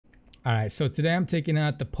Alright, so today I'm taking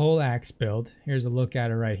out the Pole Axe build. Here's a look at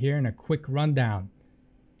it right here and a quick rundown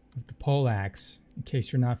of the Pole Axe in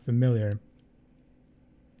case you're not familiar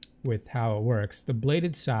with how it works. The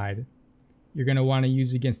bladed side you're going to want to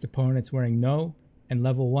use against opponents wearing no and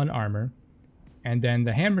level 1 armor. And then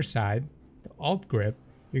the hammer side, the alt grip,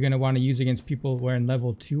 you're going to want to use against people wearing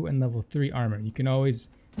level 2 and level 3 armor. You can always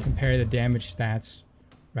compare the damage stats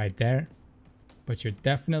right there. But you're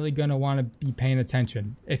definitely going to want to be paying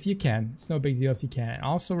attention if you can. It's no big deal if you can. And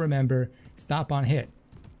also remember, stop on hit.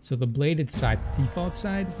 So the bladed side, the default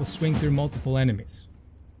side, will swing through multiple enemies.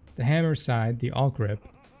 The hammer side, the alt grip,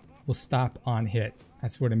 will stop on hit.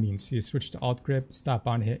 That's what it means. So you switch to alt grip, stop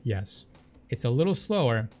on hit, yes. It's a little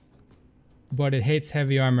slower, but it hits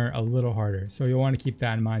heavy armor a little harder. So you'll want to keep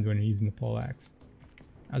that in mind when you're using the pole axe.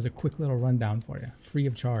 That was a quick little rundown for you. Free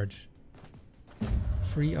of charge.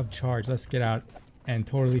 Free of charge. Let's get out and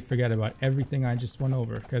totally forget about everything I just went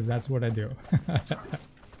over, because that's what I do.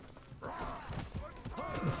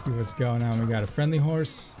 Let's see what's going on. We got a friendly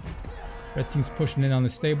horse. Red team's pushing in on the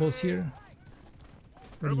stables here.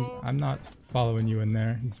 I'm not following you in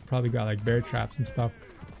there. He's probably got like bear traps and stuff.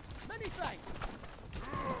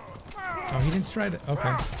 Oh, he didn't try to.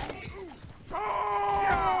 Okay.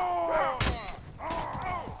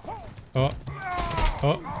 Oh.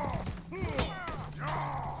 Oh.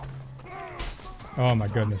 Oh my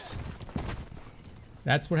goodness.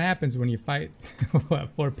 That's what happens when you fight what,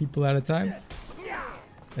 4 people at a time?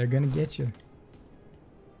 They're gonna get you.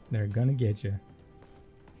 They're gonna get you.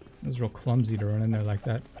 It was real clumsy to run in there like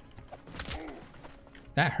that.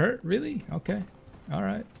 That hurt? Really? Okay.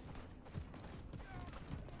 Alright.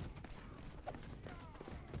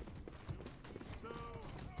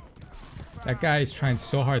 That guy is trying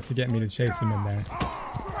so hard to get me to chase him in there.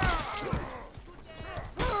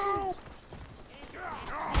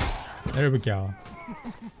 There we go.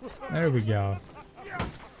 There we go.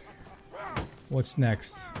 What's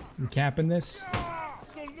next? We capping this?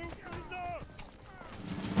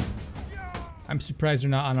 I'm surprised they're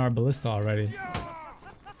not on our ballista already.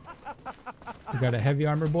 We got a heavy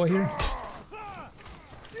armor boy here.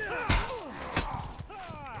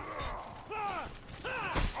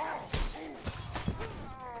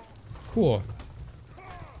 Cool.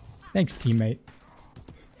 Thanks, teammate.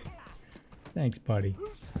 Thanks, buddy.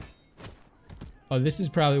 Oh, this is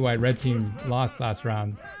probably why red team lost last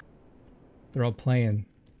round. They're all playing.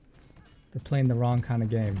 They're playing the wrong kind of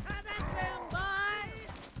game.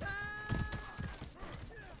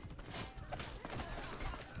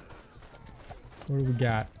 What do we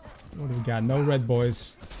got? What do we got? No red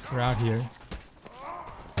boys. We're out here.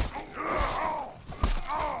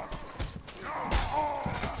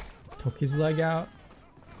 Took his leg out.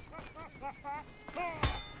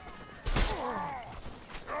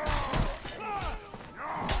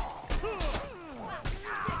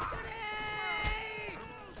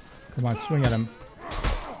 Come on, swing at him.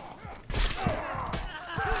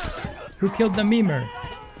 Who killed the memer?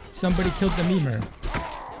 Somebody killed the memer.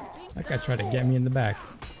 That guy tried to get me in the back.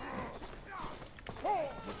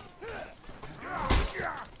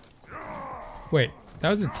 Wait, that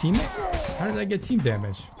was a teammate? How did I get team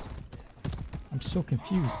damage? I'm so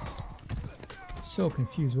confused. So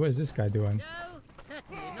confused. What is this guy doing?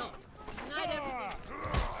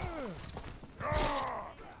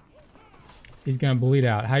 He's gonna bleed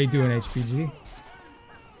out. How you doing, HPG?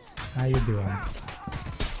 How you doing?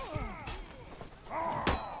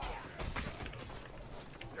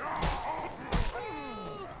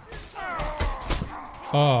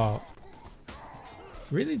 Oh.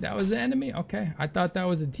 Really? That was the enemy? Okay. I thought that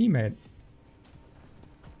was a teammate.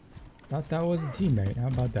 Thought that was a teammate. How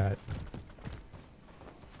about that?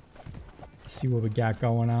 Let's see what we got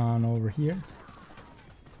going on over here.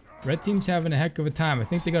 Red team's having a heck of a time. I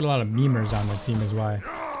think they got a lot of memers on their team is why.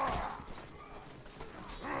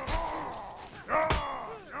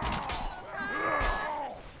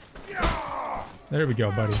 There we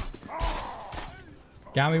go, buddy.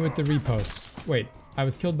 Got me with the repost. Wait, I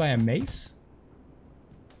was killed by a mace?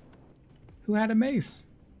 Who had a mace?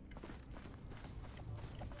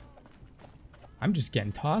 I'm just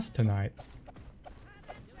getting tossed tonight.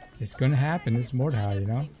 It's gonna happen. It's Mordhau, you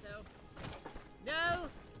know?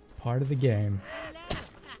 Part of the game.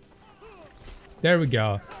 There we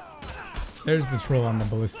go. There's the troll on the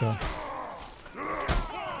ballista.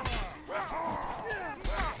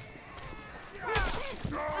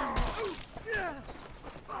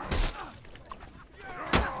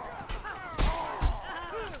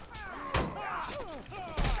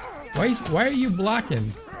 Why are you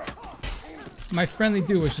blocking? My friendly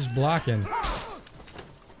dude was just blocking.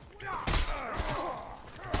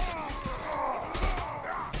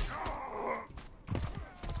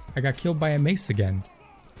 I got killed by a mace again.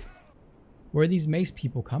 Where are these mace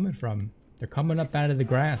people coming from? They're coming up out of the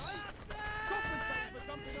grass.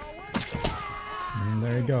 And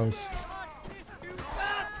there he goes.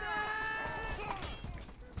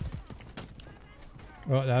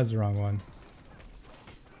 Oh, that was the wrong one.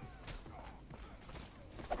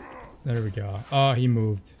 There we go. Oh, he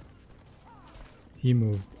moved. He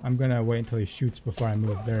moved. I'm gonna wait until he shoots before I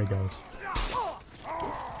move. There he goes.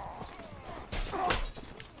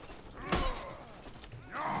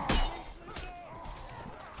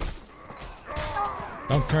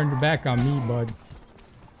 Don't turn your back on me, bud.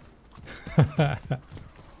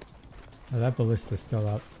 Oh, that ballista's still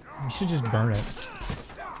up. We should just burn it.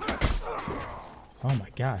 Oh my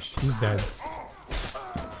gosh, he's dead.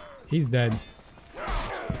 He's dead.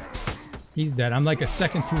 He's dead. I'm like a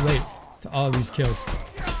second too late to all of these kills.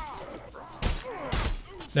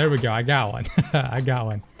 There we go. I got one. I got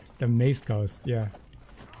one. The mace ghost. Yeah.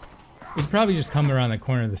 He's probably just coming around the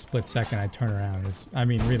corner the split second I turn around. I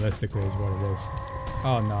mean, realistically is what it is.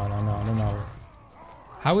 Oh, no.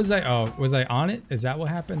 How was I? Oh, was I on it? Is that what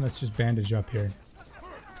happened? Let's just bandage up here.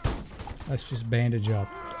 Let's just bandage up.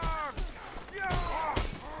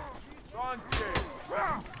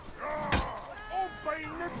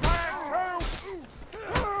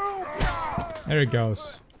 There it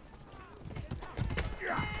goes.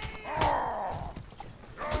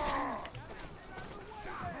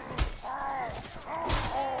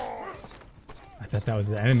 I thought that was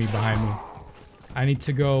the enemy behind me. I need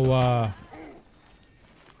to go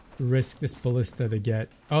risk this ballista to get...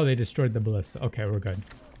 Oh, they destroyed the ballista. Okay, we're good.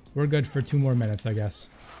 We're good for 2 more minutes, I guess.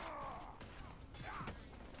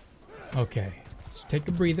 Okay. Let's take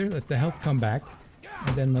a breather, let the health come back,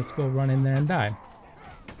 and then let's go run in there and die.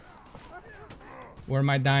 Where am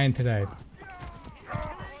I dying today?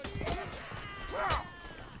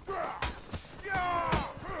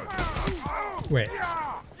 Wait.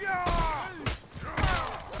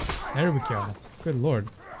 There we go. Good lord.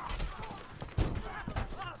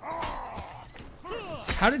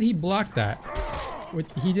 How did he block that?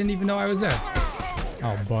 He didn't even know I was there.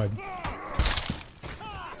 Oh, bud.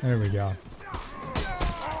 There we go.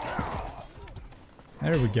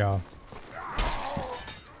 There we go.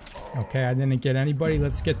 Okay, I didn't get anybody.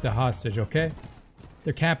 Let's get the hostage, okay?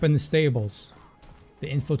 They're camping the stables. They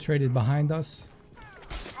infiltrated behind us.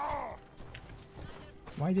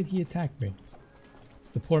 Why did he attack me?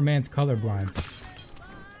 The poor man's colorblind.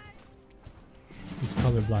 He's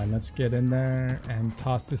colorblind. Let's get in there and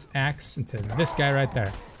toss this axe into this guy right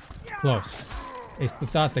there. Close. It's the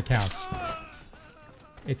thought that counts.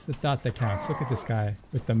 It's the thought that counts. Look at this guy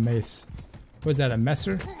with the mace. Was that a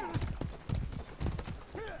messer?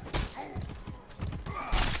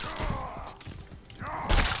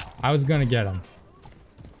 I was gonna get him.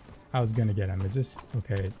 I was gonna get him. Is this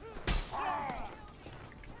okay?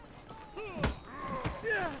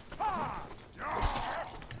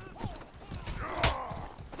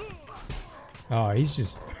 Oh, he's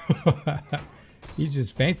just he's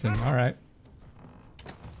just fainting. All right.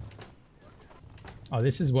 Oh,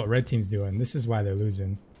 this is what red team's doing. This is why they're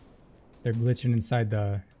losing. They're glitching inside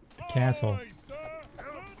the castle.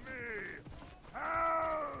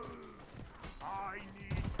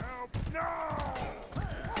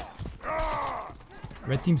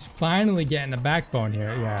 Red team's finally getting a backbone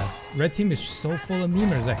here. Yeah, red team is so full of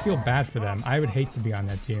memers. I feel bad for them. I would hate to be on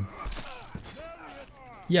that team.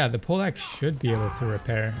 Yeah, the pole axe should be able to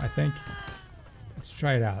repair, I think. Let's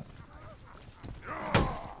try it out.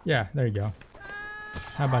 Yeah, there you go.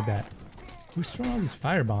 How about that? Who's throwing all these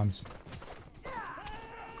fire bombs?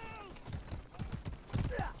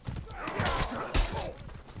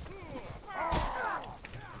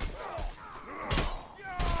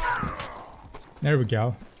 There we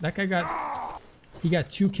go. That guy got... He got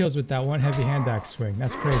 2 kills with that one heavy hand axe swing.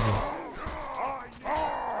 That's crazy.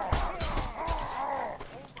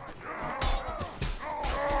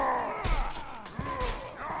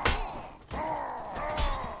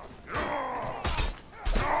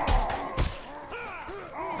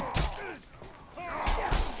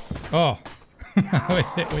 Oh, I was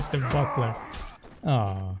hit with the buckler.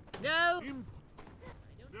 Oh. No.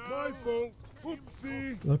 My fault.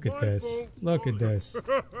 Oopsie. Look at this. Look at this.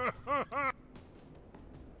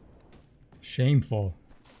 Shameful.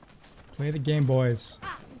 Play the game, boys.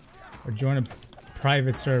 Or join a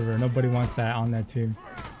private server. Nobody wants that on that team.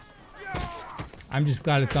 I'm just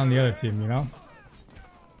glad it's on the other team, you know?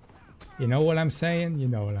 You know what I'm saying? You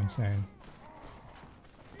know what I'm saying.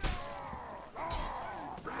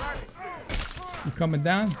 You coming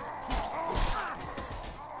down?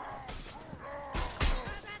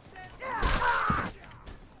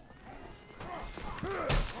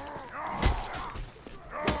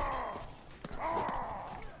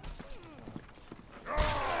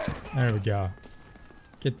 There we go.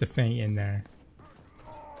 Get the feint in there.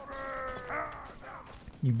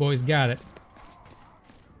 You boys got it.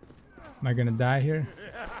 Am I gonna die here?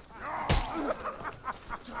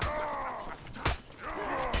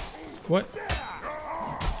 What?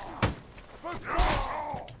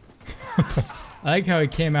 I like how he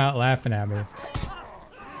came out laughing at me.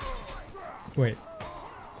 Wait.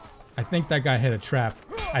 I think that guy hit a trap.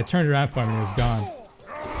 I turned around for him and he was gone.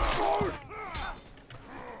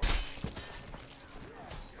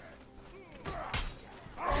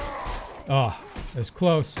 Oh, it was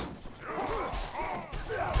close.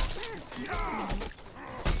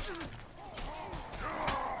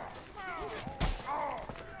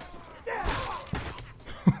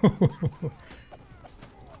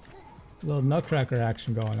 Little nutcracker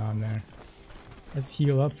action going on there. Let's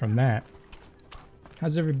heal up from that.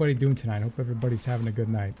 How's everybody doing tonight? Hope everybody's having a good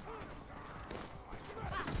night.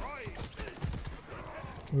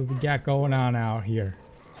 What do we got going on out here?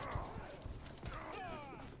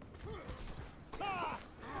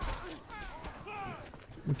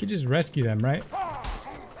 We could just rescue them, right?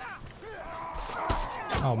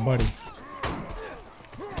 Oh, buddy.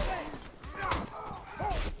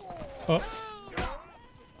 Oh.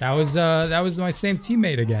 That was my same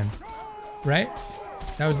teammate again. Right?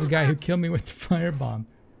 That was the guy who killed me with the firebomb.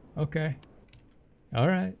 Okay.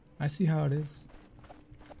 Alright. I see how it is.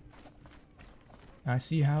 I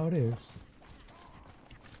see how it is.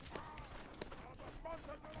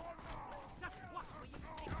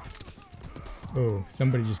 Oh,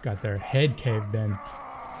 somebody just got their head caved in.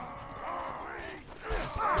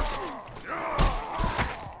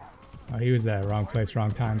 Oh, he was at wrong place,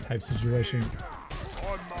 wrong time type situation.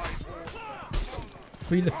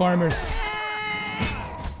 Free the farmers.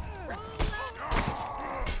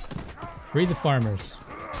 Free the farmers.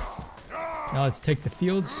 Now let's take the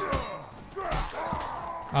fields.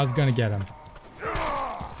 I was gonna get him.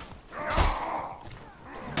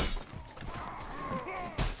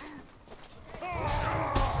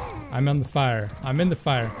 I'm on the fire. I'm in the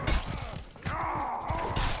fire.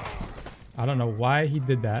 I don't know why he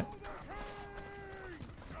did that.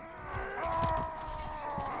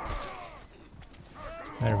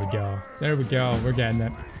 There we go. There we go. We're getting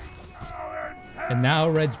it. And now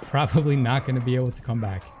Red's probably not going to be able to come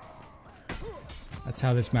back. That's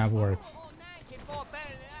how this map works.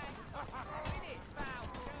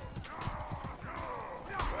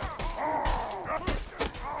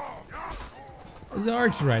 There's an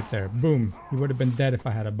archer right there. Boom. He would have been dead if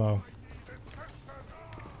I had a bow.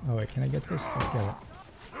 Oh wait, can I get this? Let's get it.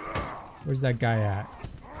 Where's that guy at?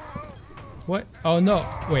 What? Oh no.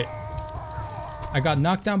 Wait. I got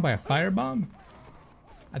knocked down by a firebomb?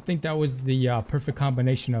 I think that was the perfect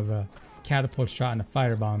combination of a catapult shot and a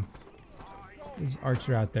firebomb. There's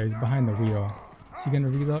Archer out there. He's behind the wheel. Is he gonna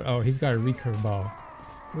reload? Oh, he's got a recurve bow.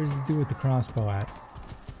 Where's the dude with the crossbow at?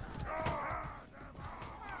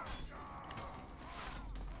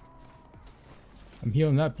 I'm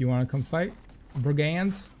healing up. You wanna come fight?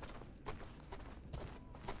 Brigand?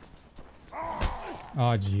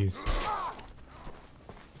 Oh, jeez.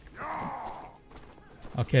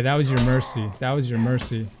 Okay, that was your mercy. That was your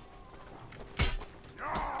mercy.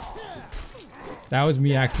 That was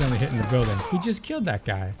me accidentally hitting the building. He just killed that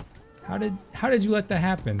guy. How did you let that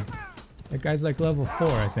happen? That guy's like level 4,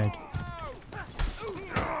 I think.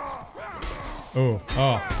 Oh.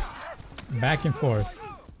 Back and forth.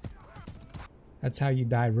 That's how you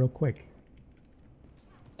die real quick.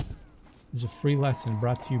 There's a free lesson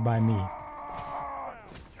brought to you by me.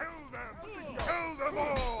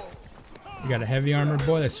 We got a heavy armored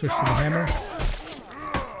boy that switched to the hammer.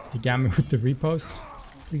 He got me with the repost.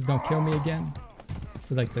 Please don't kill me again.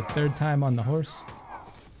 For like the 3rd time on the horse.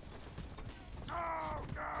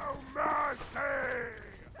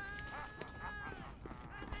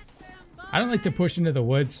 I don't like to push into the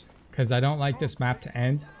woods because I don't like this map to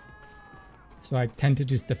end. So I tend to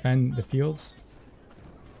just defend the fields.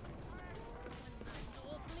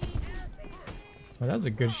 Well, that was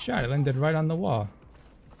a good shot. It landed right on the wall.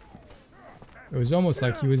 It was almost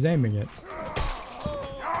like he was aiming it.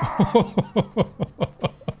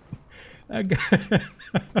 That guy.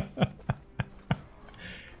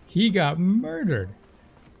 He got murdered.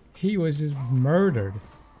 He was just murdered.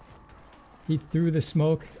 He threw the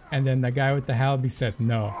smoke, and then the guy with the halberd said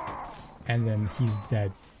no. And then he's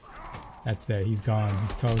dead. That's it. He's gone.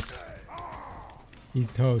 He's toast. He's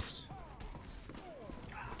toast.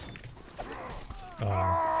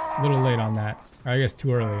 A little late on that. Or I guess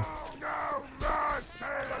too early.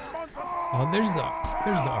 Oh, there's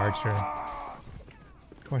the archer.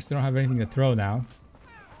 Of course, they don't have anything to throw now.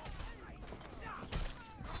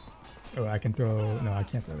 Oh, I can throw... No, I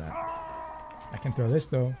can't throw that. I can throw this,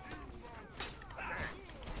 though.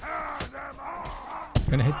 It's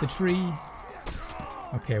gonna hit the tree.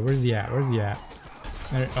 Okay, where's he at? Where's he at?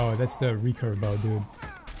 There, oh, that's the recurve bow, dude.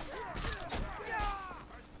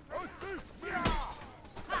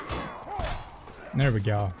 There we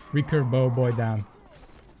go. Recurve bow boy down.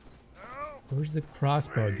 Where's the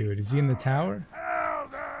crossbow, dude? Is he in the tower?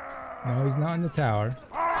 No, he's not in the tower.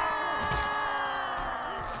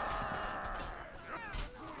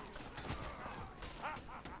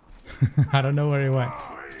 I don't know where he went.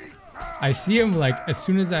 I see him like as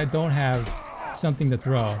soon as I don't have something to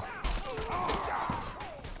throw.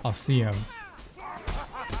 I'll see him.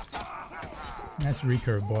 That's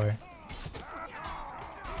recurve boy.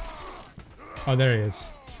 Oh, there he is.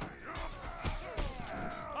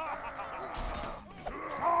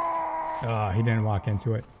 Oh, he didn't walk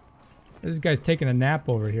into it. This guy's taking a nap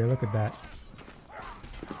over here. Look at that.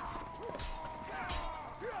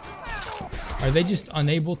 Are they just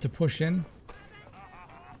unable to push in?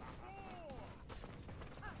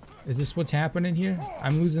 Is this what's happening here?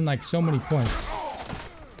 I'm losing like so many points.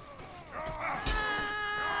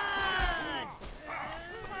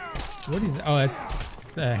 What is... Oh, that's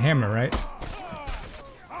the hammer, right?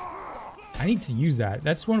 I need to use that.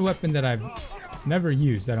 That's one weapon that I've never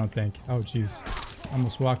used, I don't think. Oh, jeez.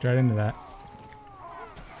 Almost walked right into that.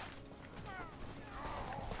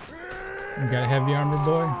 You got a heavy armor,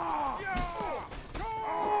 boy?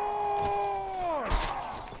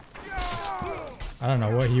 I don't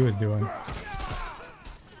know what he was doing.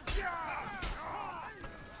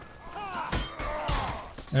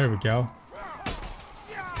 There we go.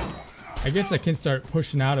 I guess I can start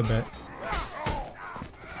pushing out a bit.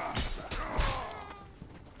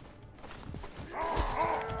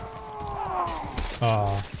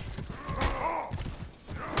 Oh.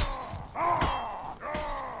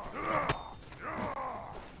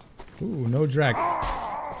 Ooh, no drag.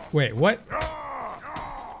 Wait, what?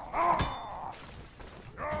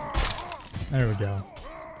 There we go.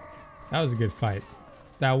 That was a good fight.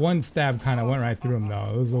 That one stab kind of went right through him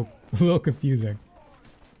though. It was a little confusing.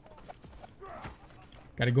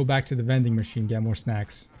 Gotta go back to the vending machine, get more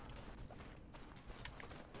snacks.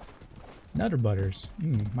 Nutter butters.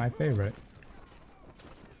 My favorite.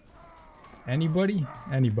 Anybody?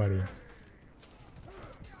 Anybody.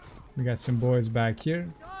 We got some boys back here.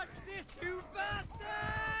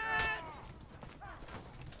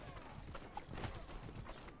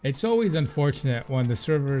 It's always unfortunate when the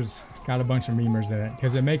servers got a bunch of memers in it,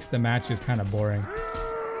 because it makes the matches kind of boring.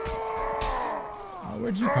 Oh,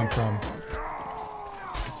 where'd you come from?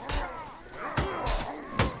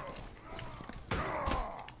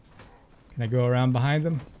 Can I go around behind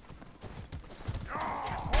them?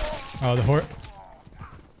 Oh, the horse.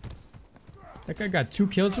 That guy got 2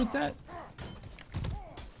 kills with that?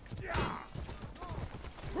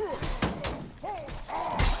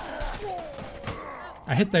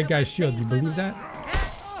 I hit that guy's shield, you believe that?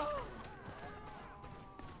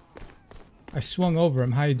 I swung over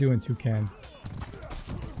him. How you doing, Toucan?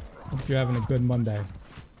 Hope you're having a good Monday.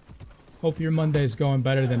 Hope your Monday's going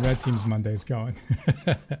better than Red Team's Monday's going.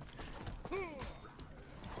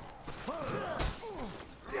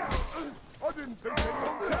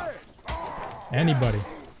 Anybody.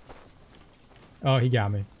 Oh, he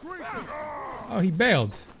got me. Oh, he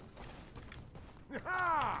bailed.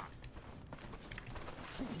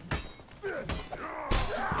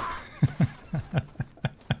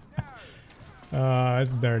 That's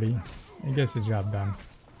dirty. I guess the job done.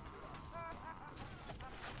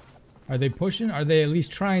 Are they pushing? Are they at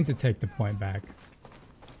least trying to take the point back?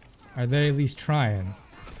 Are they at least trying?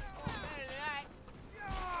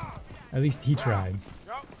 At least he tried.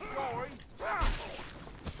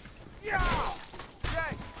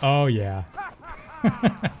 Oh yeah.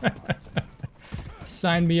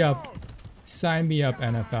 Sign me up. Sign me up,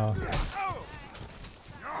 NFL.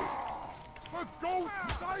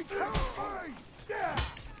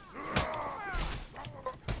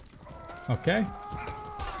 Okay.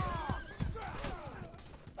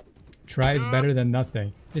 Try is better than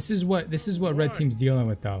nothing. This is what Red Team's dealing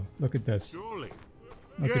with though. Look at this.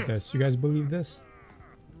 Look at this. You guys believe this?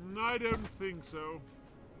 I don't think so.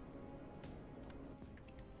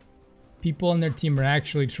 People on their team are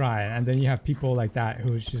actually trying, and then you have people like that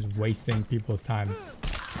who's just wasting people's time.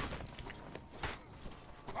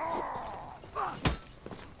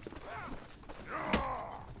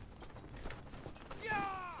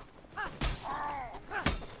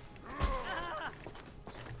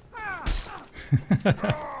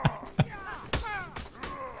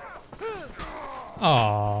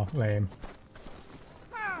 Aw, lame.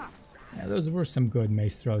 Yeah, those were some good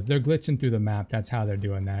mace throws. They're glitching through the map. That's how they're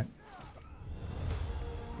doing that.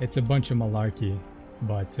 It's a bunch of malarkey,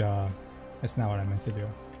 but that's not what I meant to do.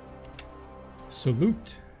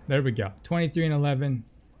 Salute. There we go. 23 and 11.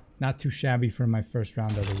 Not too shabby for my first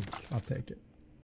round of the week. I'll take it.